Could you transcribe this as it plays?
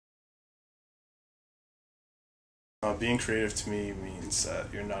Being creative to me means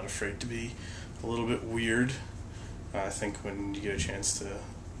that you're not afraid to be a little bit weird. I think when you get a chance to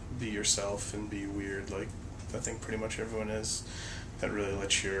be yourself and be weird, like I think pretty much everyone is, that really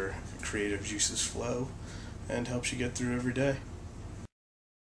lets your creative juices flow and helps you get through every day.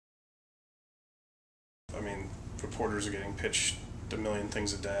 I mean, reporters are getting pitched a million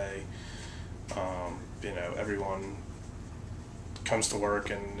things a day. Everyone comes to work,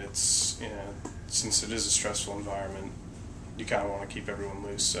 and it's, since it is a stressful environment, you kind of want to keep everyone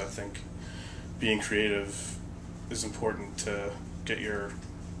loose. So I think being creative is important to get your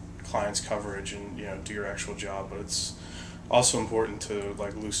clients coverage and do your actual job, but it's also important to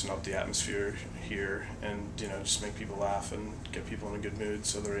loosen up the atmosphere here and just make people laugh and get people in a good mood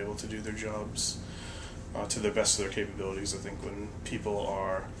so they're able to do their jobs to the best of their capabilities. I think when people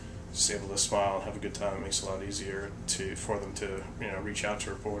are just able to smile and have a good time, it makes it a lot easier for them to reach out to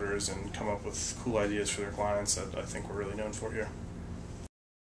reporters and come up with cool ideas for their clients that I think we're really known for here.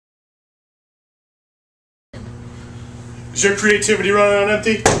 Is your creativity running on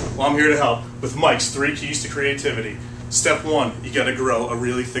empty? Well, I'm here to help with Mike's 3 keys to creativity. Step 1, you gotta grow a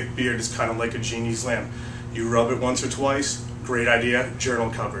really thick beard. It's kind of like a genie's lamp. You rub it once or twice, great idea, journal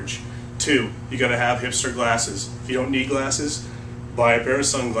coverage. 2, you gotta have hipster glasses. If you don't need glasses, buy a pair of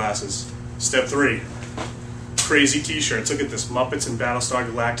sunglasses. Step 3, crazy t-shirts. Look at this, Muppets and Battlestar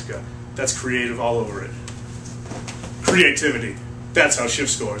Galactica. That's creative all over it. Creativity, that's how Shift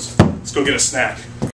scores. Let's go get a snack.